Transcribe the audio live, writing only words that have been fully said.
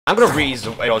I'm gonna freeze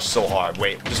it so hard.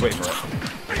 Wait, just wait for it.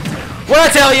 What I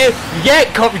tell you,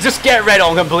 just get rid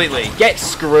on completely. Get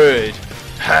screwed.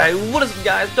 Hey, what is up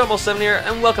guys, Double7 here,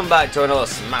 and welcome back to another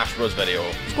Smash Bros video.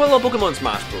 There's quite a lot of Pokemon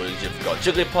Smash Bros. You've got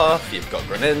Jigglypuff, you've got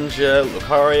Greninja,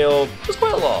 Lucario, there's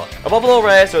quite a lot. Above all the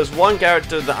rest, there's one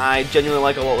character that I genuinely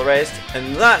like a lot of the rest,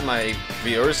 and that, my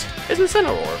viewers, is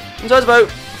Incineroar. And so it's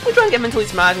about, we try and get mentally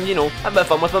smashed and, you know, have a bit of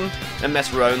fun with him, and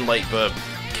mess around like the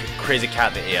crazy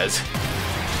cat that he is.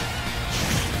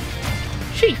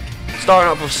 Chic. Starting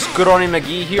off with Scrawny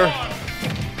McGee here.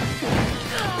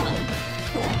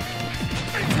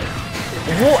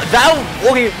 What?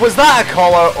 Okay, was that a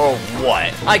caller or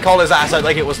what? I called his ass out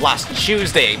like it was last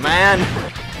Tuesday, man.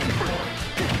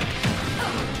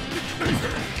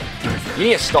 You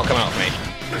need to stop coming off me.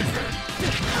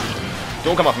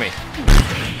 Don't come off me.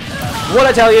 What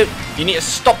I tell you, you need to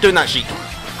stop doing that shit.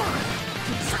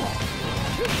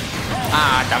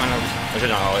 Ah, damn it. I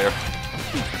should have done it earlier.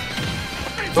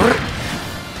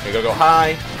 You gotta go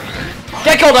high.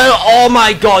 Get called out! Oh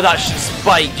my god, that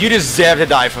spike! You deserve to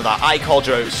die for that. I called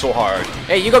you out so hard.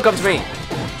 Hey, you gotta come to me.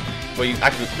 Well, you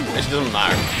actually, it doesn't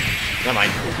matter. Never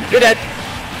mind. You're dead.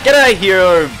 Get out of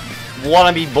here,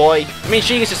 wannabe boy. I mean,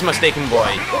 she is just a mistaken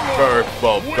boy. For,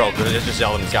 well, girl, because it's just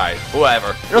yelling guy.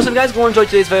 Whatever. And also, if you guys go and enjoy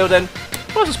today's video, then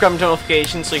also subscribe and turn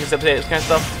notifications so you can stay up to date with this kind of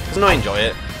stuff. Because I know I enjoy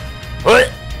it.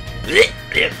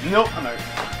 Nope, I'm out.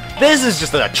 This is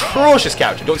just an atrocious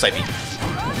character. Don't excite me.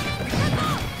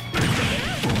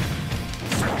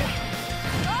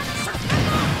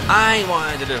 I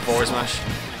wanted to do a forward smash.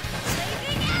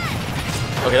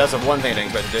 Okay, that's the one thing I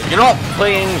didn't expect to do. You're not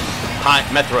playing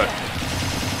Metro.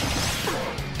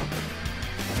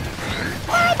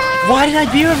 Why did I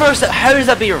B-reverse it? How does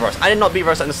that B-reverse? I did not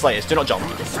B-reverse it in the slightest. Do not jump.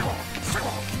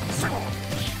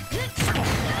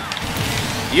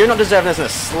 You're not deserving this in the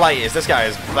slightest. This guy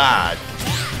is bad.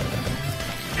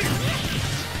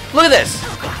 Look at this.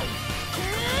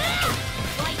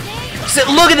 So,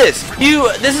 look at this!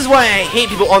 This is why I hate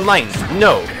people online.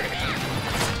 No.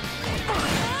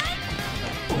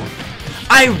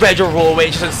 I read your roll away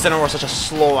just Incineroar was such a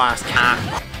slow ass cat.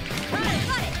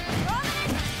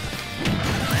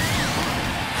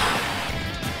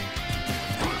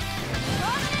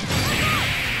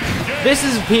 This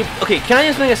is people. Okay, can I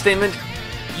just make a statement?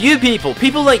 You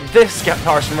people like this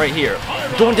person right here,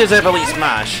 don't deserve Elite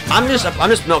Smash. I'm just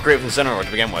not great with Incineroar to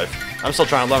begin with. I'm still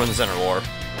trying to learn Incineroar.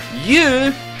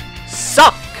 You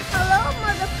suck! Hello,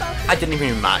 motherfucker! I didn't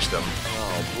even match them.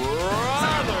 Oh,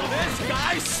 brother, this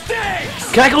guy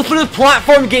stinks! Can I go through the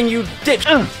platform again, you ditch?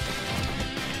 Okay,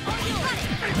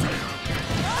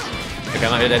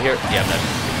 I'm not dead here? Yeah, I'm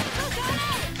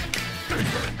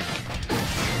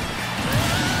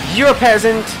dead. You're a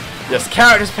peasant. This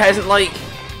character's peasant-like.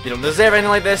 You don't deserve anything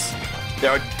like this.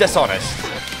 They're dishonest.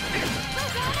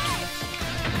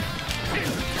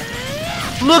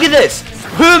 Look at this!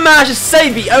 Who managed to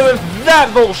save me out of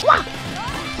that bullshit?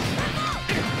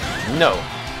 No.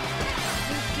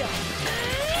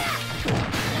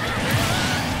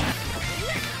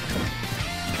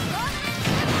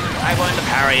 I wanted to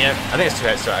parry it. I think it's 2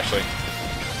 hits too, actually.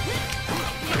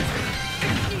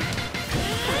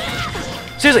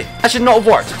 Seriously, that should not have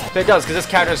worked. But it does, because this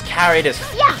character has carried his.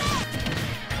 Yeah.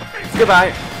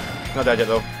 Goodbye. Not dead yet,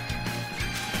 though.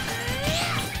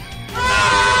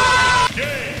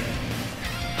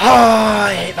 Oh,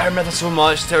 I hate Fire Metal so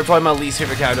much. They're probably my least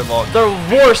favorite character of all. They're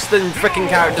worse than freaking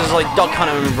characters like Duck Hunt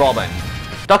and Robin.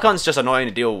 Duck Hunt's just annoying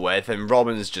to deal with, and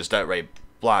Robin's just outright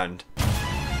bland.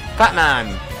 Fat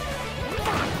Man.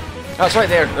 Oh, it's right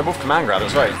there. They're both command grab.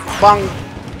 That's right. Bang.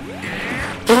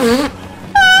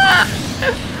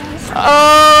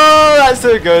 Oh, that's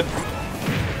so good.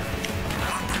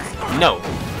 No.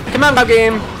 Command grab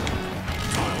game.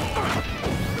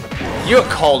 You got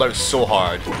called out so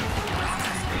hard.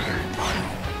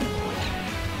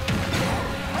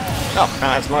 Oh,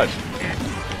 that's much.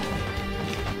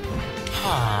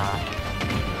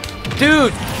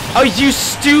 Dude! Oh, you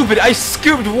stupid! I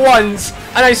scooped once,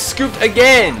 and I scooped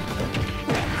again!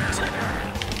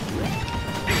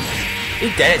 He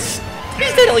did it.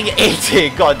 He's dead at like 80,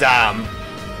 goddamn!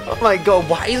 Oh my god,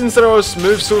 why isn't Incineroar's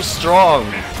move so strong?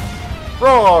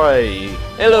 Roy!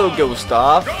 Hello,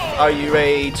 Gustav. Are you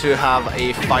ready to have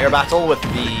a fire battle with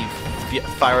the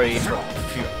fiery,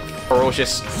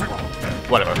 ferocious...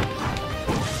 whatever.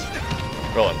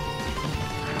 Rolling.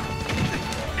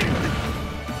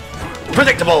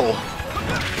 Predictable!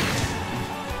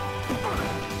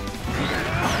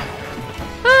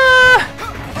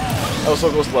 Ah! Also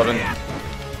goes to 11.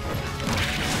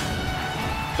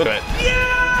 Do it.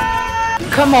 Yeah!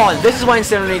 Come on, this is why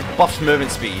Incineroar buffs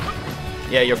movement speed.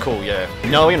 Yeah, you're cool, yeah.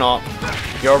 No, you're not.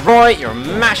 You're right, you're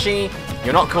mashy.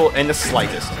 You're not cool in the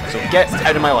slightest. So get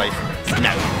out of my life.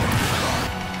 Now.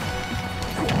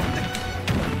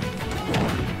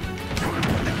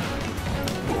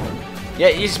 Yeah,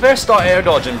 you just better start air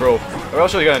dodging, bro. Or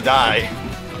else you're gonna die.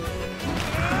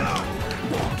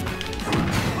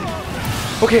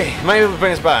 Okay, might be able to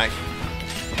bring us back.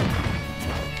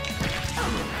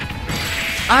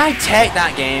 I take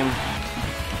that game.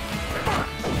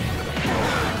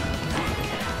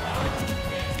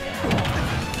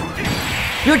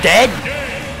 You're dead?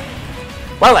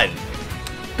 Well then.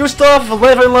 Good stuff,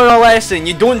 live and learn a lesson.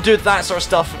 You don't do that sort of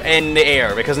stuff in the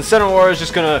air, because Incineroar is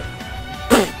just gonna...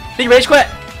 Did he rage quit?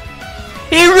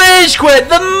 He rage quit!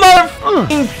 The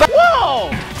motherfucking...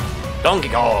 Whoa! Donkey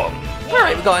Kong.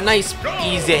 Alright, we've got a nice,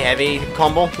 easy, heavy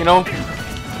combo, you know?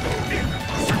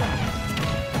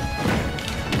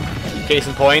 Case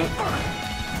in point.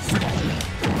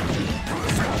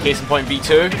 Case in point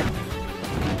V2.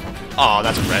 Oh,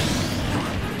 that's a threat.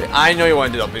 I know you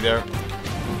wanted it up there.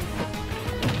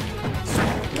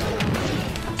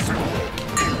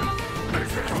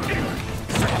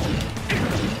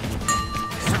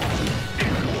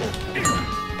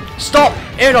 Stop!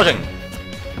 Air dodging!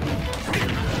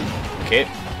 Okay.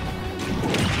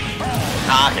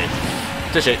 Ah, okay.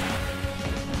 Dish it.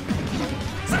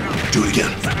 Do it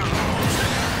again.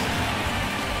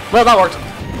 Well, that worked.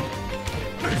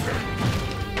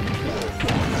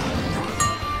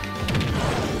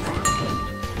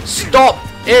 Stop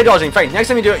air dodging. Fine. Next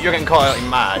time you do it, you're getting caught out like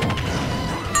mad.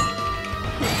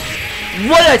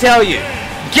 What did I tell you?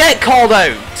 Get called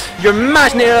out. You're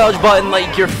mashing the air dodge button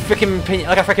like you're freaking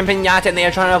like a freaking pinata in the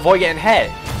air trying to avoid getting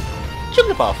hit.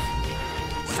 Jigglypuff.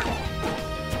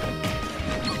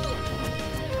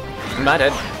 Mad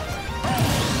it.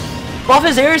 Buff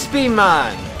his airspeed,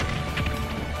 man.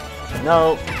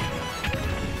 No.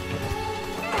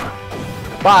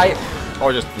 Bye.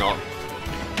 Or just not.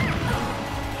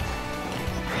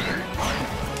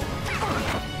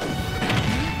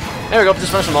 There we go,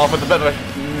 just finish him off with a bit of a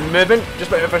movement.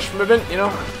 Just a bit of a movement, you know?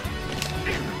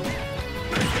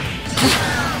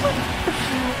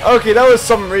 Okay, that was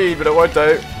some read, but it worked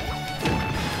out.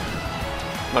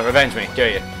 Like, revenge me,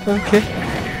 dare you? Okay.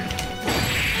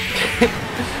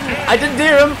 I did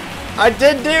dare him! I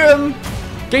did dare him!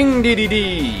 King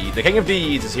DDD, the King of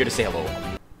D's, is here to say hello.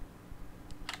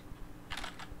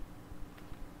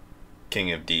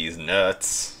 King of D's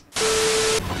nuts.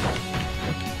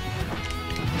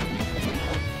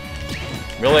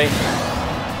 Really?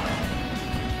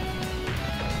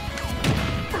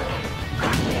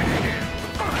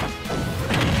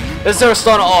 This is how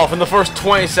start it off in the first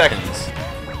 20 seconds.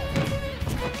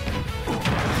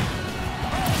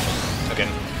 Okay.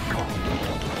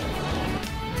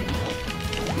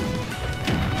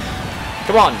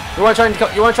 Come on, you wanna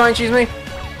try and cheese me?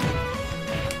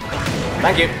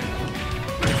 Thank you.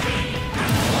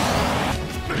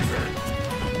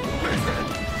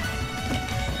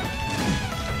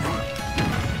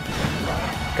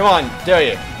 Come on, dare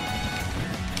you?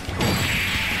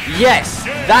 Yes,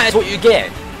 that is what you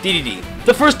get. DDD.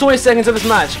 The first 20 seconds of this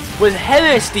match was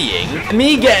heavy-steeing,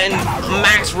 me getting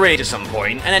max rage at some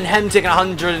point, and then him taking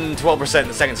 112%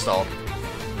 the second stop.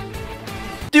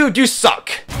 Dude, you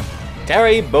suck.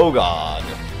 Terry Bogard.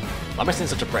 I'm missing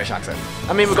such a British accent.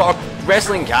 I mean, we've got a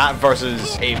wrestling cat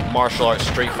versus a martial arts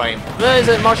street fight. Is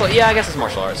it martial? Yeah, I guess it's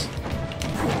martial arts.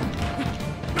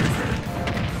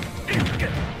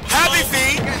 Happy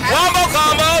feet. One more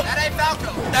combo. That ain't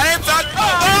Falco. That ain't Falco.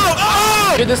 Oh,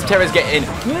 oh. Dude, this Terry's getting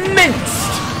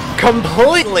minced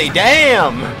completely.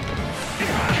 Damn.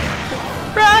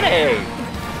 Friday.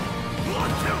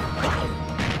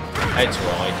 It's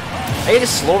right. I get a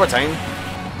slower time.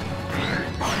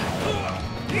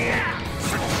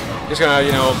 Just gonna,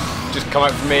 you know, just come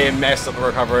out for me and mess up the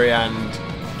recovery and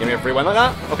give me a free win like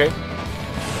that? Okay.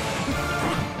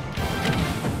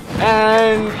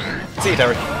 And see you,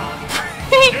 Terry.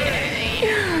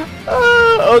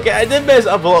 Okay, I did mess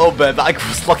up a little bit, but I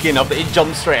was lucky enough that he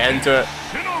jumped straight into it.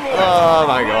 Oh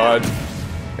my god.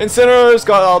 Incineroar's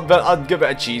got a good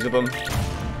bit of cheese with him.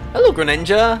 Hello,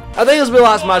 Greninja. I think this will be the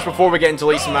last match before we get into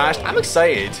Elite Smash. I'm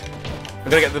excited.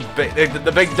 We're gonna get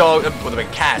the big dog, well, the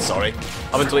big cat, sorry,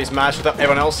 up into Elite Smash with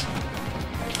everyone else.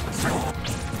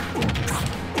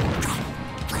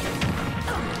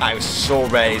 I was so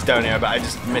raised down here, but I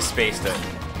just misspaced it.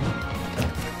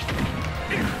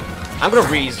 I'm gonna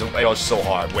read it so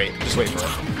hard. Wait, just wait for it.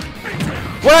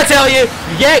 What I tell you,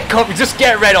 just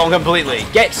get red on completely.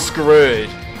 Get screwed.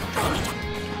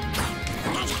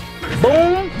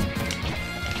 Boom.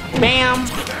 Bam.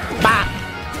 Bop.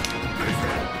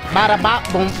 Bada bop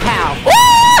boom pow.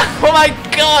 Oh my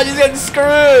god, he's getting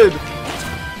screwed!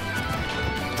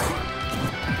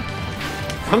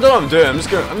 I don't know what I'm doing. I'm just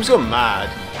going mad.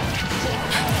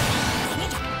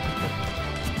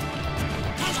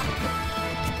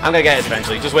 I'm gonna get it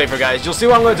eventually. Just wait for it, guys. You'll see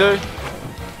what I'm gonna do.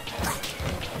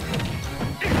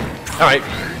 Alright.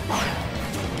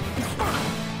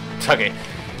 Okay.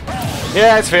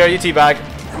 Yeah, it's fair. You teabag.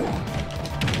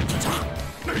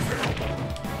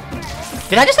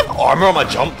 Did I just have armor on my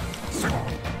jump?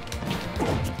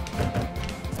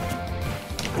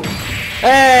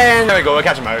 And there we go. We'll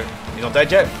catch him out. He's not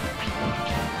dead yet.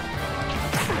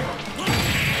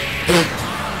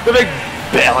 The big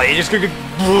belly. Just gonna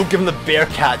give him the bear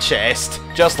cat chest.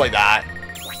 Just like that.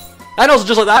 And also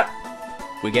just like that,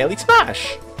 we get Elite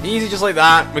Smash. Easy just like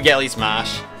that, we get Elite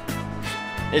Smash.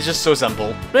 It's just so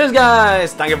simple. Anyways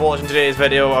guys, thank you for watching today's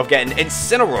video of getting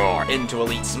Incineroar into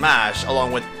Elite Smash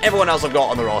along with everyone else I've got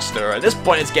on the roster. At this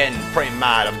point it's getting pretty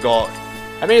mad. I've got,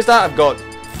 how many is that? I've got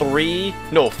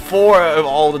 4 out of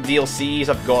all the DLCs.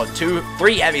 I've got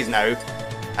 3 heavies now.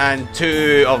 And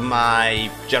 2 of my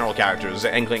general characters,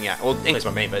 Inkling, yeah. Well, Inkling's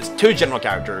my main, but it's 2 general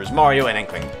characters, Mario and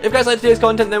Inkling. If you guys like today's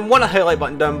content, then want to hit the like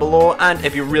button down below, and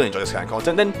if you really enjoy this kind of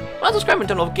content, then subscribe and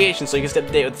turn notifications so you can stay up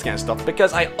to date with this kind of stuff,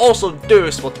 because I also do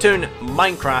Splatoon,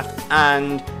 Minecraft,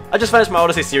 and I just finished my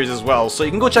Odyssey series as well, so you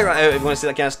can go check that out if you want to see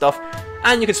that kind of stuff.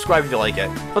 And you can subscribe if you like it.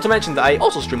 Not to mention that I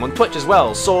also stream on Twitch as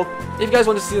well, so if you guys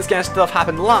want to see this kind of stuff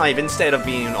happen live instead of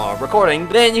being on recording,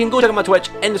 then you can go check out my Twitch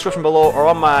in the description below or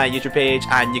on my YouTube page,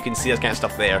 and you can see this kind of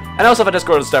stuff there. And I also have a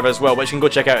Discord server as well, which you can go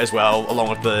check out as well, along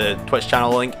with the Twitch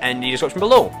channel link in the description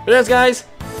below. But anyways guys,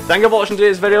 thank you for watching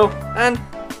today's video, and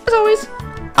as always,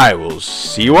 I will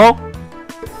see you all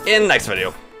in the next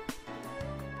video.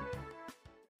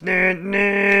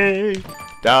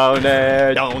 Down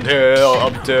there, down hill,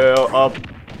 up till,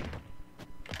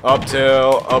 up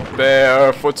till, up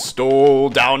air, footstool,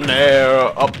 down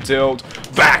there, up tilt,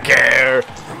 back air,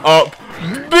 up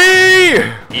B!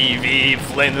 Eevee,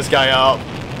 flame this guy up,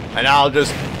 and I'll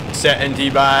just sit in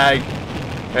teabag,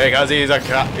 because he's a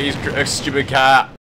cat, he's a stupid cat.